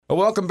Well,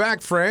 welcome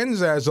back,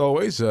 friends. As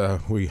always,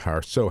 we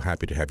are so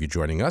happy to have you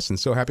joining us, and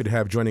so happy to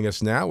have joining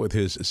us now with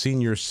his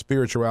senior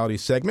spirituality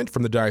segment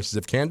from the Diocese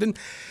of Camden,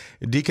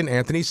 Deacon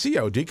Anthony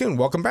Sio. Deacon,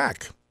 welcome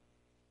back.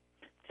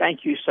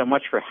 Thank you so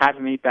much for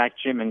having me back,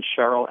 Jim and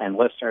Cheryl and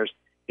listeners.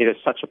 It is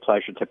such a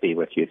pleasure to be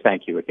with you.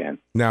 Thank you again.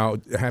 Now,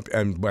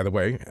 and by the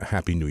way,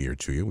 Happy New Year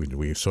to you.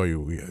 We saw you,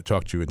 we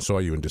talked to you and saw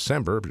you in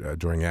December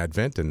during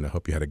Advent, and I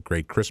hope you had a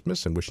great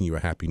Christmas and wishing you a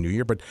Happy New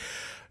Year. But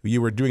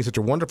you were doing such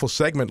a wonderful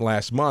segment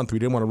last month. We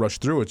didn't want to rush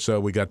through it,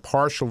 so we got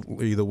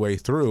partially the way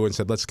through and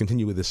said, let's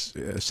continue with this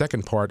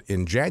second part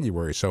in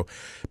January. So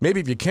maybe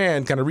if you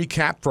can, kind of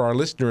recap for our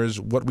listeners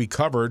what we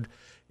covered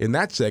in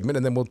that segment,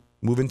 and then we'll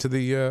move into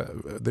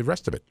the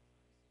rest of it.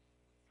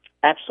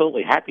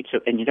 Absolutely. Happy to.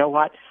 And you know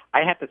what?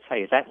 I have to tell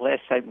you, that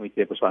last segment we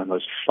did was one of the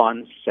most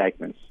fun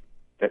segments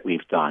that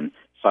we've done.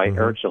 So I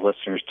urge the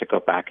listeners to go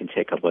back and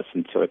take a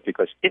listen to it,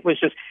 because it was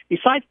just,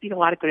 besides being a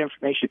lot of good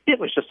information, it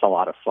was just a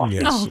lot of fun.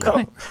 Yes. Oh, So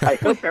good. I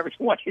hope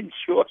everyone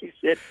enjoys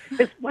it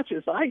as much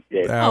as I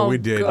did. We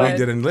did. good. We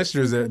did. And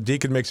listeners,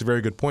 Deacon makes a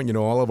very good point. You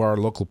know, all of our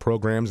local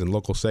programs and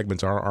local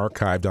segments are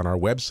archived on our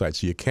website.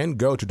 So you can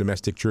go to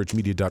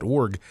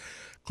domesticchurchmedia.org,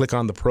 click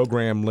on the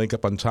program link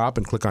up on top,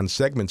 and click on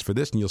segments for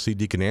this, and you'll see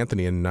Deacon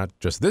Anthony, and not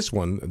just this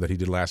one that he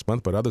did last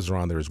month, but others are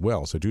on there as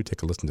well. So do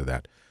take a listen to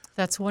that.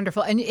 That's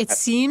wonderful. And it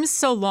seems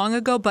so long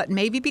ago, but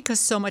maybe because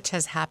so much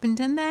has happened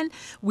in then,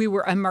 we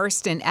were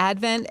immersed in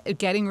Advent,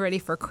 getting ready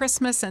for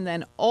Christmas, and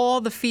then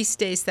all the feast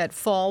days that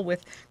fall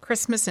with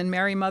Christmas and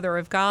Mary, Mother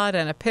of God,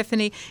 and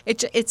Epiphany.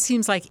 It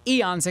seems like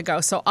eons ago.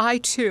 So I,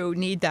 too,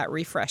 need that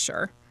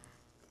refresher.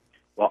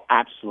 Well,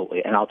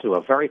 absolutely. And I'll do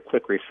a very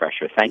quick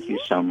refresher. Thank you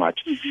so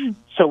much.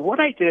 So what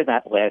I did in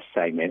that last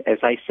segment is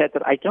I said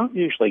that I don't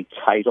usually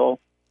title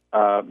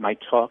my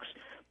talks,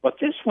 but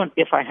this one,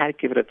 if I had to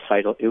give it a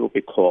title, it would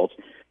be called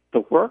 "The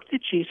Work That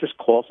Jesus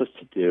Calls Us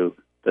to Do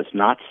Does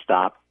Not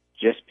Stop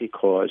Just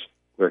Because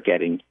We're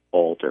Getting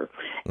Older."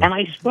 And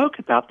I spoke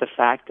about the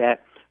fact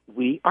that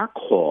we are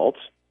called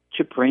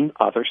to bring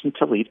others and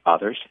to lead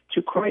others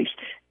to Christ.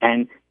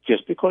 And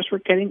just because we're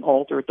getting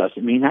older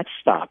doesn't mean that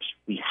stops.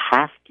 We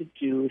have to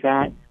do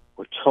that.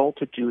 We're told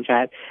to do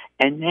that.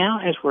 And now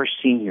as we're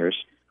seniors,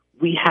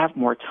 we have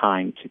more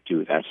time to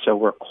do that. So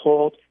we're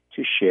called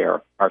to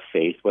share our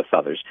faith with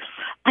others.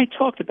 I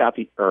talked about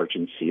the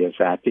urgency of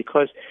that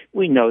because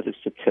we know the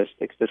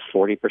statistics that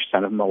 40%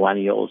 of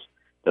millennials,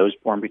 those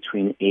born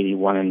between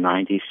 81 and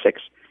 96,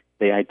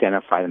 they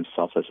identify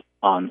themselves as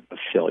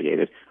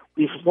unaffiliated.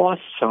 We've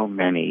lost so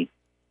many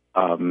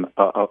of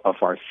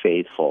our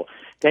faithful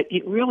that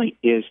it really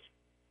is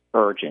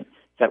urgent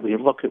that we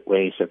look at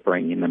ways of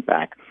bringing them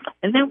back.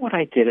 And then what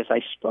I did is I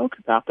spoke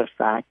about the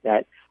fact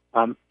that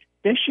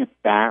Bishop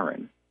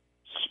Barron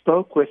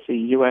spoke with the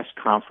U.S.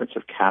 Conference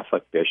of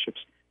Catholic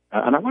Bishops,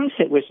 and I want to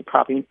say it was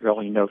probably in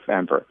early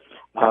November,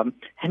 and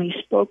he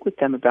spoke with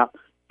them about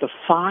the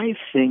 5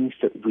 things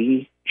that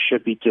we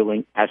should be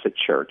doing as a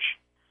church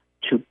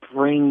to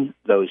bring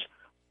those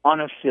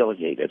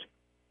unaffiliated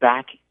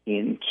back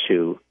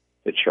into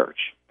the church.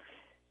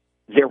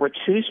 There were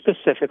 2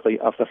 specifically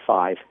of the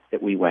 5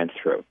 that we went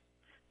through.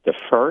 The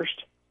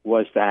first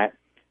was that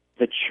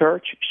the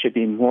church should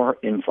be more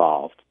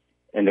involved,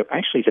 and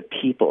actually the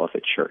people of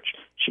the church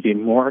should be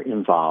more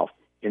involved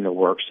in the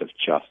works of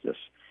justice.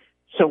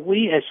 So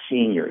we as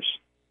seniors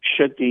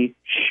should be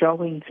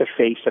showing the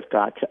face of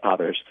God to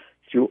others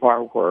through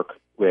our work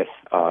with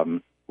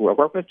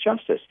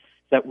justice,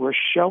 that we're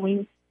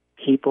showing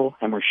people,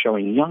 and we're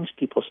showing young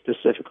people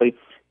specifically,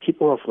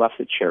 people who have left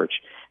the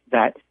church,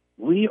 that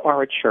we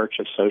are a church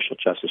of social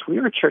justice. We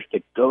are a church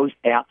that goes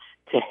out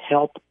to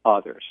help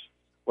others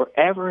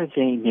wherever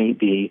they may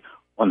be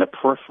on the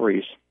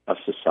peripheries of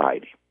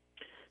society.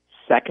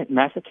 Second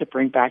method to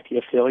bring back the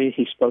affiliate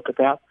he spoke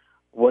about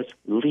was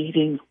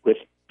leading with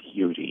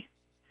beauty.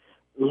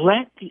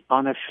 Let the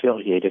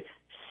unaffiliated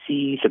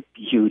see the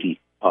beauty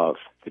of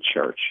the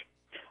church.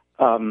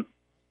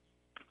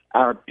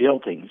 Our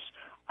buildings,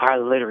 our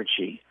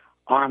liturgy,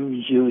 our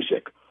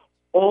music,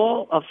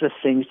 all of the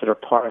things that are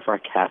part of our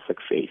Catholic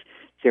faith,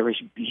 there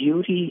is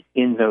beauty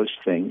in those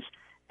things,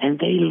 and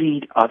they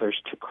lead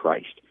others to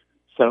Christ.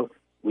 So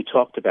we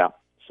talked about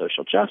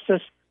social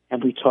justice,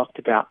 and we talked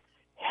about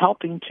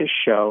helping to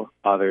show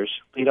others,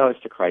 lead others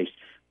to Christ,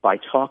 by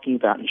talking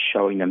about and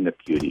showing them the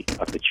beauty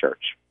of the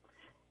church.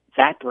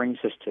 That brings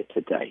us to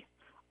today.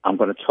 I'm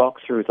going to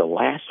talk through the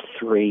last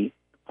 3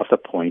 of the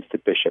points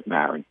that Bishop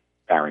Barron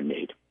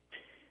made.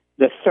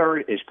 The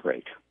third is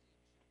great.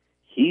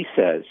 He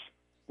says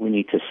we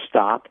need to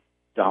stop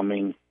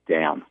dumbing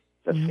down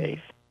the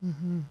faith.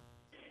 Mm-hmm.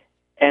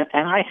 And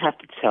I have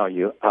to tell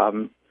you,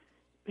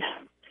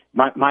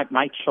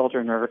 my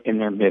children are in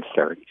their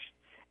mid-30s,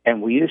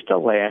 and we used to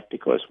laugh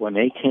because when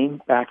they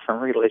came back from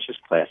religious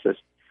classes,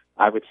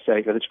 I would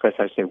say, go to class,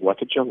 I'd say, "What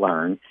did you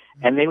learn?"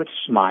 And they would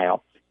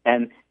smile,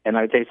 and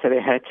they'd say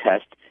they had a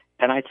test,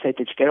 and I'd say,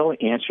 "Did you get all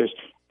the answers?"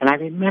 And I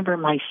remember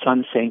my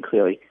son saying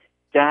clearly,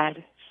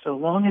 "Dad, so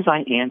long as I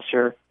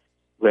answer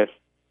with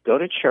go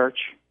to church,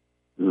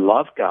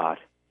 love God,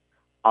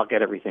 I'll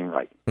get everything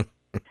right."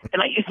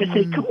 And I used to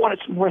say, come on,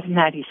 it's more than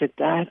that. He said,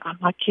 Dad, I'm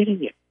not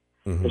kidding you.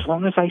 As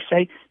long as I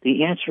say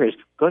the answer is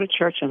go to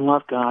church and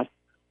love God,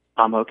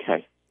 I'm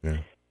okay. Yeah.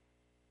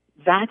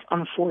 That,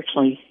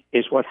 unfortunately,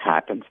 is what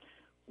happens.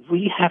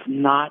 We have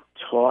not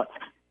taught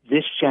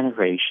this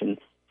generation,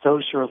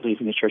 those who are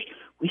leaving the church,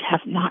 we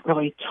have not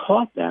really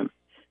taught them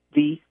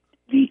the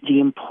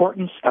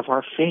importance of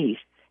our faith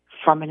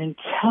from an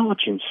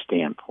intelligence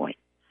standpoint.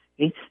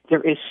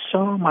 There is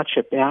so much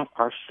about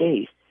our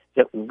faith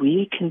that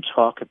we can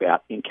talk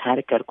about in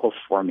catechetical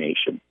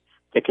formation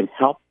that can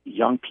help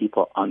young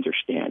people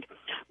understand.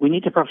 We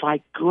need to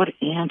provide good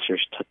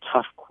answers to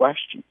tough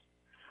questions.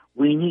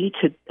 We need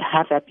to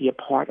have that be a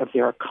part of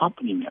their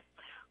accompaniment.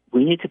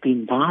 We need to be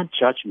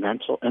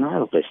non-judgmental in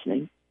our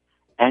listening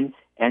and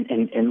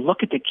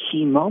look at the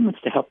key moments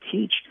to help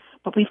teach,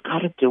 but we've got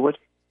to do it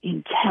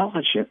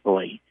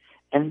intelligently.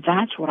 And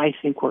that's what I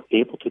think we're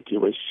able to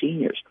do as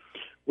seniors.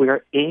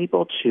 We're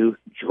able to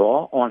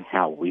draw on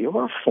how we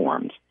were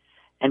formed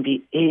and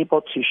be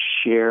able to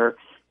share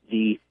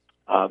the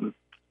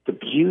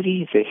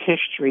beauty, the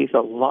history,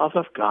 the love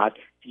of God,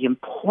 the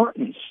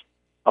importance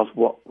of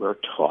what we're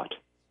taught.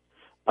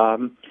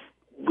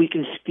 We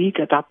can speak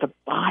about the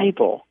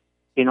Bible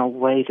in a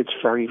way that's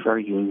very,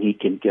 very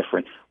unique and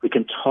different. We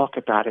can talk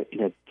about it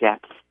in a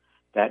depth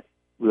that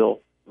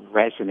will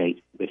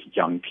resonate with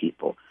young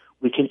people.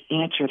 We can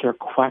answer their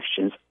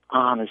questions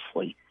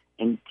honestly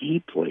and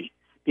deeply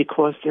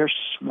because they're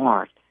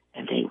smart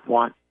and they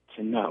want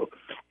to know.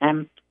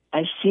 And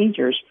as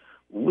seniors,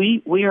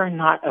 we are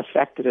not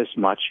affected as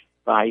much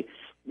by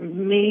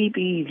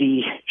maybe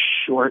the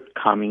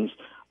shortcomings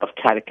of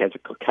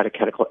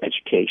catechetical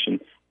education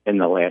in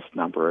the last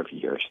number of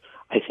years.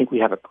 I think we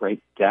have a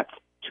great depth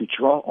to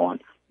draw on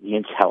the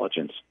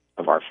intelligence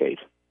of our faith.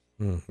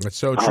 That's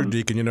so true,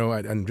 Deacon. You know,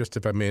 and just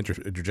if I may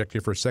interject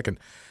here for a second,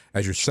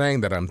 as you're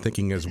saying that, I'm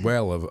thinking as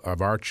well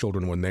of our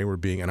children when they were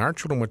being, and our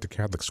children went to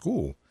Catholic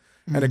school,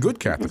 and a good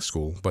Catholic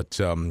school. But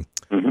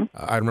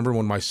I remember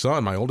when my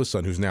son, my oldest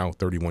son, who's now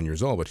 31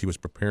 years old, but he was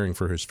preparing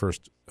for his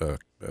first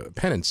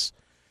penance,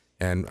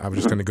 and I was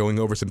just kind of going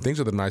over some things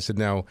with him, and I said,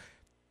 now,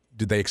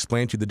 did they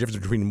explain to you the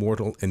difference between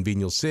mortal and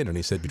venial sin? And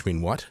he said,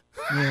 between what?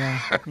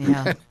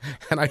 Yeah.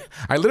 And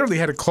I literally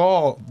had to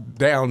call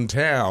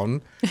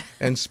downtown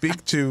and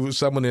speak to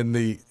someone in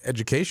the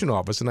education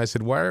office, and I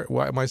said, why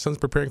my son's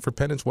preparing for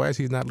penance, why is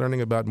he not learning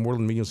about mortal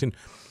and venial sin?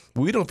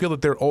 We don't feel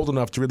that they're old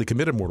enough to really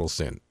commit a mortal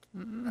sin.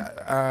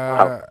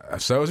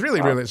 So it was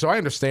really, so I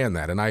understand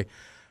that, and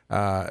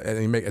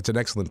it's an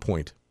excellent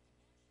point.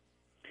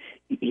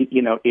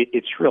 You know,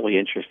 it's really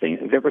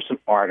interesting. There was an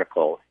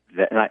article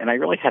that, and I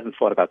really hadn't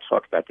thought about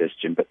talking about this,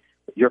 Jim, but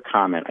your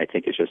comment, I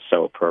think, is just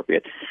so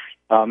appropriate.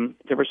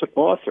 There was an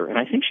author, and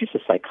I think she's a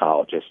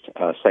psychologist,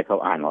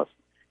 psychoanalyst.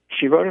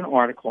 She wrote an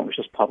article, and it was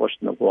just published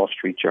in the Wall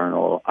Street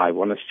Journal, I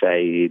want to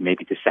say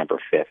maybe December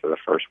 5th or the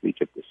first week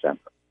of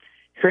December.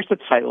 Here's the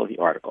title of the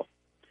article.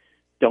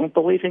 Don't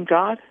believe in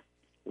God?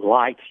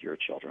 Lie to your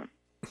children.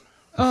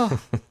 Oh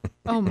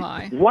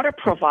my. What a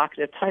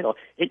provocative title.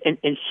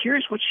 And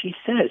here's what she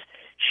says.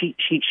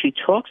 She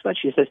talks about,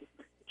 she says,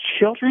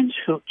 children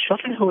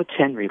who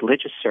attend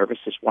religious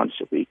services once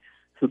a week,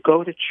 who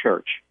go to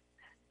church,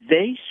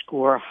 they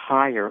score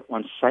higher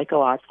on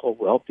psychological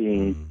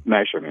well-being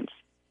measurements,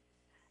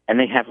 and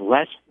they have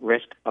less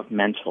risk of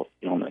mental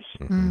illness.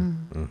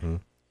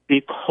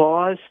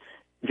 Because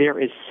there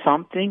is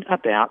something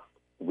about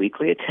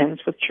weekly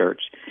attendance with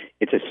church.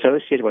 It's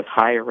associated with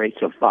higher rates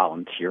of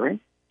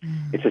volunteering.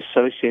 It's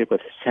associated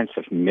with a sense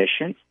of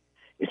mission.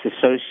 It's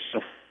associated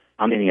with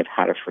understanding of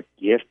how to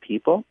forgive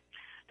people.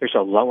 There's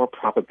a lower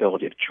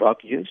probability of drug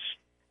use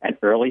and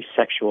early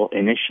sexual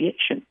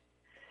initiation.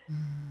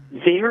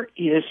 There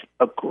is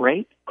a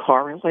great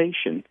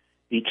correlation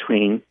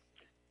between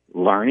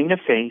learning of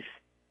faith,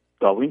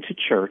 going to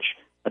church,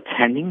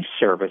 attending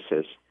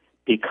services,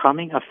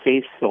 becoming a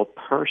faith-filled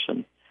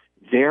person.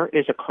 There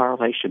is a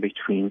correlation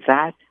between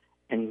that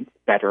and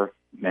better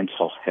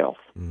mental health.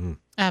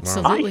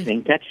 Absolutely. I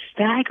think that's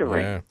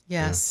staggering. Yeah.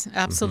 Yes,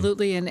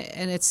 absolutely. And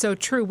it's so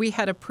true. We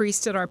had a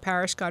priest at our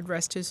parish, God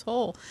rest his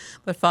soul,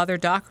 but Father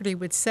Doherty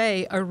would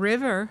say, a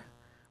river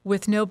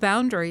with no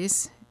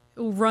boundaries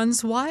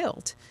runs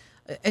wild.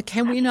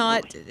 Can we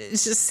not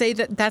just say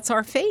that that's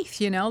our faith,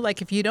 you know?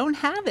 Like if you don't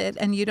have it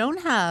and you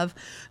don't have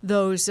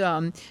those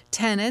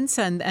tenets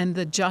and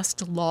the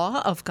just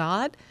law of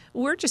God,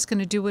 we're just going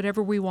to do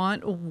whatever we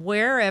want,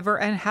 wherever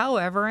and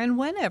however and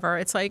whenever.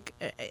 It's like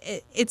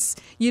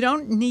you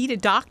don't need a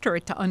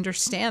doctorate to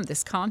understand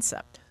this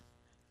concept.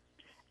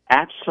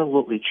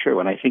 Absolutely true,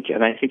 and I think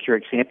your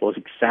example is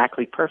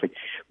exactly perfect.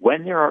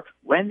 When there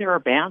are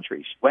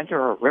boundaries, when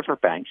there are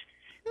riverbanks,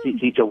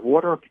 the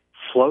water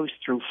flows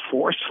through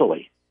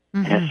forcefully,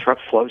 and it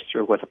flows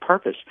through with a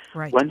purpose.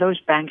 Right. When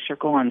those banks are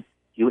gone,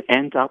 you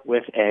end up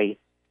with a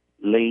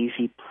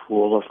lazy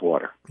pool of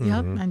water.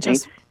 Yep, and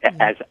just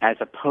as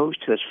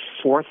opposed to this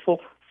forceful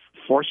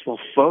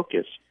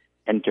focus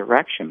and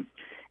direction.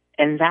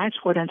 And that's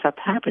what ends up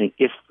happening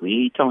if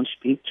we don't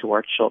speak to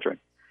our children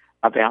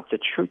about the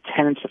true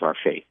tenets of our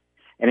faith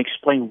and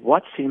explain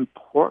what's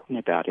important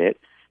about it,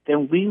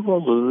 then we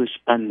will lose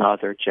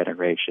another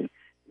generation.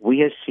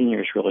 We as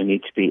seniors really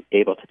need to be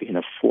able to be in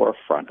the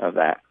forefront of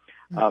that.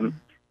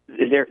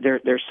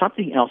 There's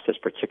something else this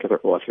particular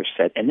author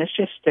said, and this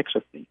just sticks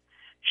with me.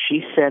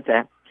 She said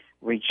that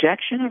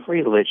rejection of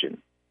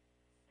religion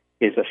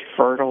is a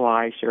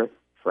fertilizer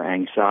for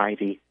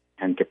anxiety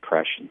and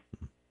depression.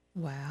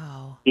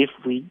 Wow. If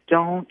we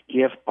don't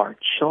give our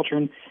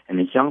children and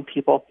the young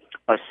people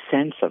a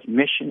sense of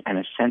mission and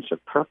a sense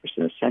of purpose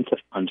and a sense of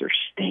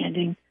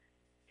understanding,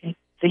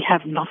 they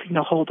have nothing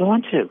to hold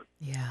on to.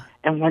 Yeah.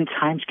 And when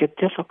times get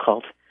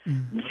difficult,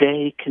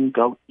 they can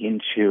go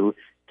into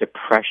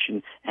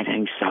depression and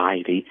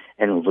anxiety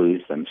and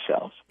lose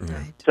themselves.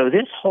 Right. So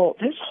this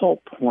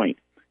whole point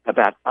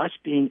about us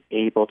being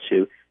able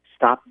to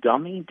stop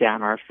dumbing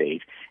down our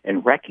faith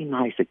and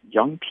recognize that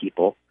young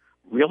people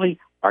really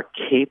are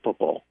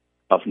capable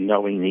of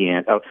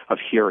knowing of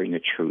hearing the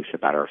truth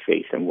about our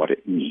faith and what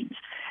it means,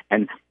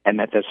 and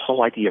that this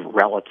whole idea of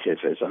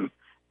relativism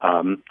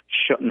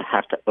shouldn't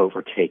have to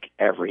overtake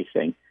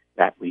everything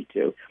that we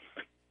do.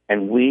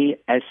 And we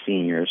as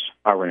seniors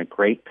are in a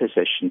great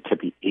position to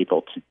be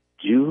able to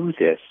do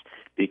this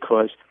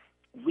because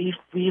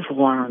we've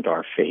learned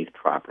our faith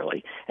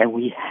properly, and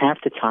we have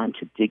the time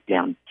to dig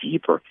down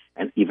deeper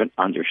and even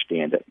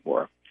understand it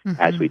more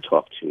as we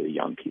talk to the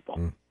young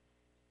people.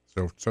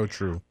 So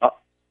true.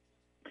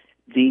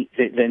 The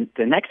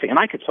next thing, and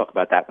I could talk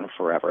about that one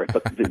forever,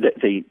 but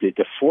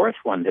the fourth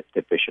one that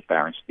Bishop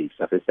Barron speaks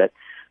of is that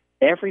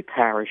every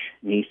parish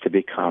needs to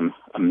become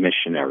a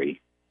missionary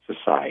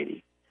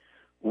society.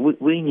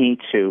 We need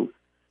to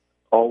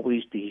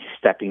always be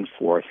stepping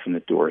forth from the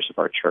doors of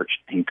our church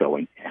and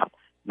going out,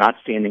 not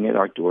standing at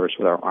our doors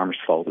with our arms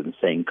folded and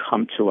saying,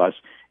 "Come to us,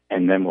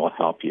 and then we'll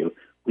help you."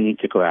 We need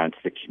to go out into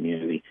the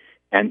community.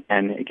 And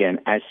again,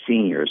 as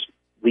seniors,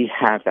 we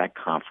have that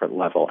comfort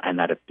level and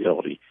that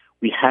ability.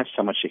 We have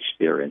so much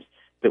experience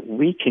that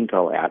we can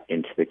go out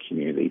into the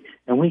community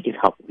and we can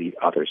help lead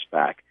others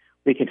back.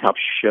 We can help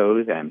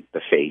show them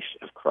the face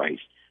of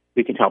Christ.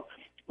 We can help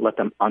let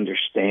them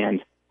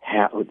understand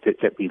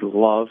that we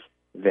love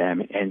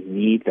them and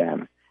need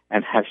them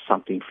and have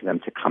something for them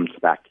to come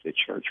back to the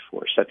church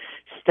for. So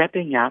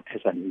stepping out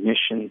as a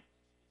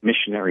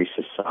missionary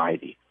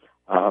society,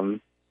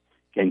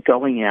 and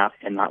going out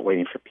and not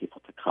waiting for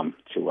people to come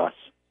to us.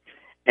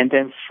 And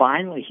then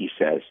finally, he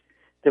says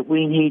that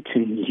we need to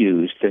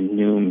use the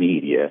new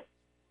media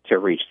to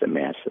reach the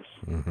masses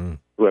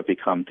who have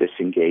become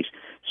disengaged.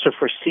 So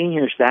for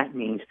seniors, that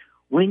means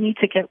we need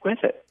to get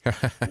with it.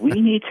 We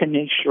need to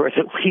make sure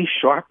that we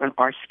sharpen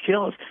our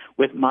skills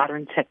with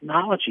modern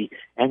technology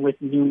and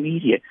with new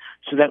media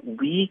so that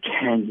we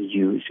can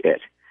use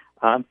it.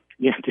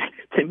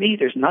 To me,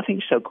 there's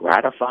nothing so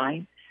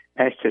gratifying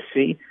as to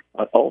see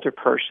an older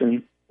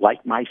person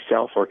like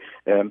myself or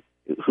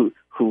who's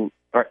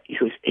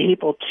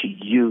able to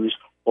use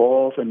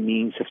all the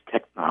means of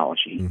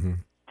technology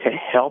to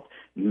help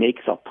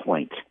make the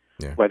point,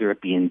 whether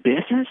it be in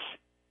business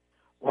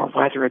or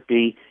whether it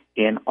be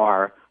in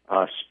our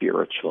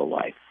spiritual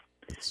life.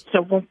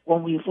 So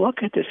when we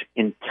look at this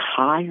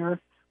entire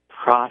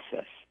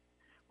process,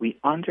 we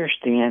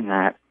understand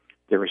that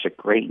there is a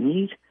great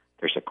need,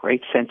 there's a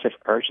great sense of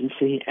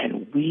urgency,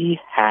 and we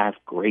have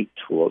great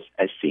tools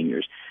as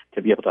seniors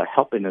to be able to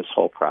help in this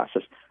whole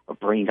process of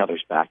bringing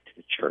others back to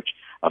the church,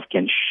 of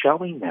again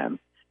showing them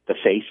the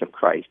face of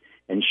Christ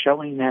and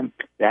showing them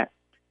that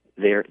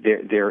there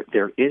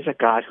is a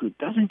God who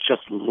doesn't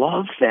just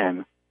love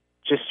them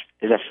just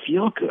as a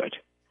feel-good,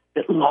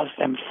 that loves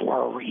them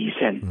for a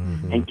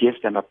reason and gives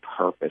them a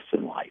purpose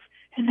in life.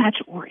 And that's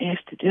what we're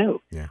asked to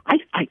do. Yeah.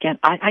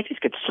 I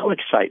just get so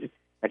excited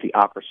at the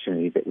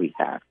opportunity that we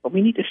have. But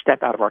we need to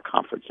step out of our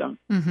comfort zone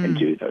and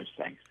do those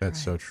things.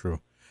 That's so true.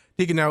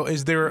 Deacon, now,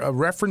 is there a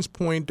reference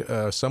point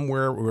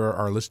somewhere where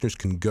our listeners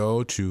can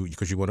go to,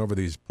 because you went over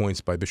these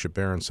points by Bishop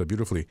Barron so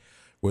beautifully,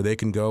 where they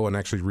can go and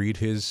actually read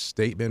his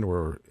statement,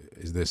 or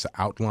is this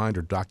outlined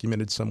or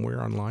documented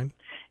somewhere online?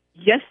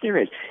 Yes, there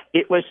is.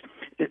 It was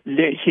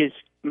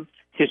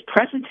his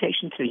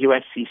presentation to the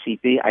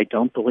USCCB, I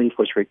don't believe,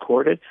 was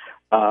recorded,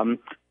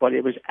 but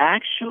it was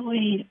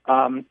actually,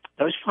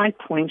 those 5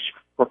 points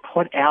were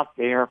put out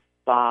there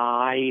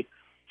by,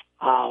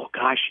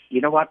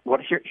 you know what?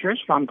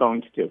 Here's what I'm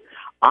going to do.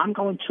 I'm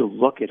going to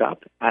look it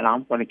up, and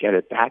I'm going to get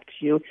it back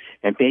to you,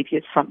 and maybe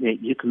it's something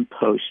that you can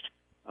post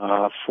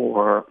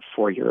for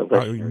your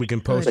listeners. We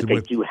can post it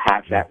with. They do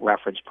have that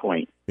reference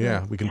point.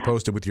 Yeah, we can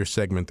post it with your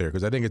segment there,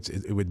 because I think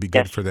it would be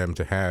good for them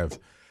to have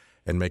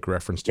and make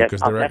reference to. Yes,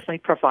 I'll definitely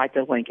provide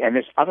the link. And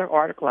this other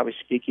article I was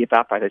speaking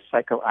about by the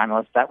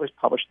psychoanalyst, that was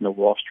published in the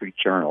Wall Street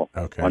Journal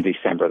on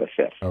December the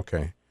 5th.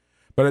 Okay.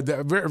 But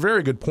very,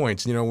 very good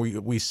points. You know,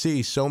 we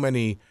see so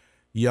many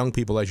young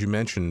people, as you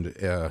mentioned,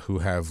 who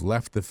have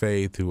left the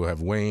faith, who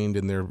have waned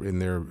in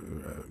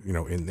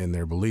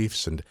their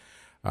beliefs, and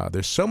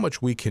there's so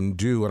much we can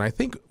do. And I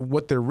think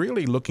what they're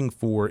really looking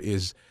for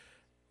is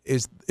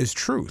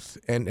truth,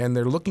 and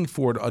they're looking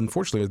for it.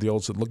 Unfortunately, as the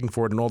old said, looking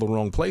for it in all the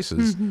wrong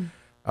places.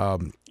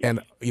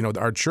 And,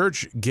 our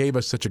church gave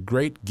us such a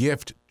great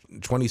gift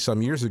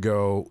 20-some years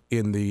ago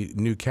in the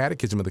new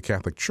catechism of the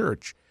Catholic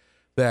Church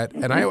that,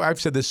 and I've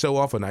said this so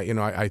often,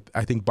 I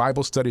think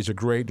Bible studies are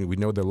great, and we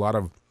know that a lot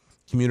of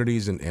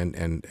communities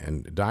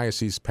and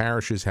dioceses,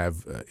 parishes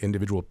have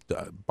individual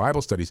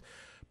Bible studies,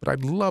 but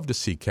I'd love to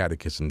see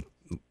catechism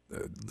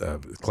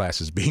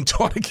classes being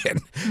taught again,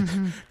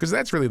 because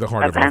that's really the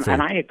heart of our faith.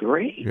 And I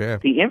agree. Yeah.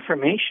 The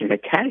information, the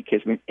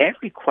catechism,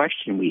 every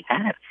question we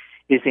have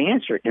is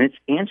answered, and it's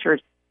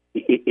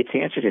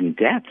answered in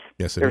depth.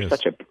 Yes, it There's is.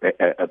 such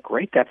a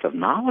great depth of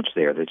knowledge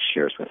there that it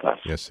shares with us.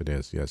 Yes, it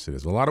is. Yes, it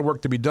is. A lot of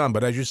work to be done,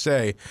 but as you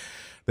say,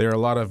 there are a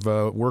lot of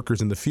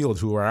workers in the field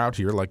who are out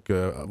here, like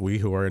we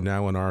who are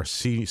now in our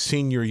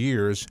senior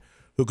years,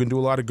 who can do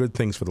a lot of good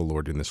things for the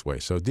Lord in this way.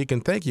 So,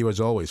 Deacon, thank you as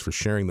always for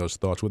sharing those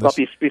thoughts with us.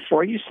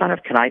 Before you sign off,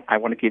 I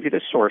want to give you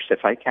the source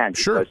if I can.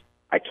 Sure. Because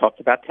I talked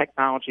about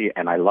technology,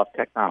 and I love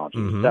technology.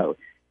 Mm-hmm.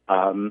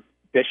 So,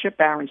 Bishop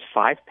Barron's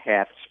 5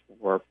 Paths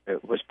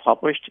was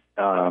published.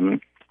 Your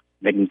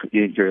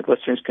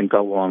listeners can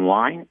go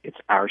online. It's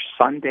our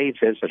Sunday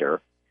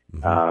Visitor,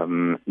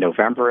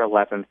 November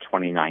 11th,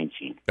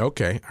 2019.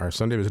 Okay. Our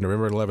Sunday was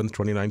November 11th,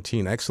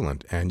 2019.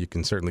 Excellent. And you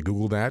can certainly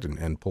Google that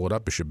and pull it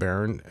up, Bishop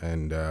Barron.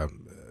 And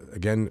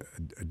again,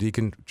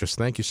 Deacon, just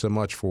thank you so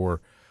much for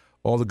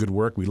all the good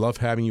work. We love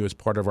having you as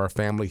part of our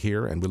family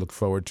here, and we look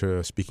forward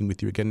to speaking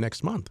with you again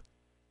next month.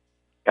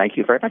 Thank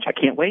you very much. I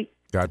can't wait.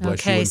 God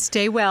bless you. Okay,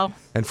 stay well.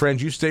 And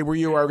friends, you stay where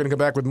you are. We're going to come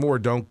back with more.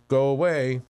 Don't go away.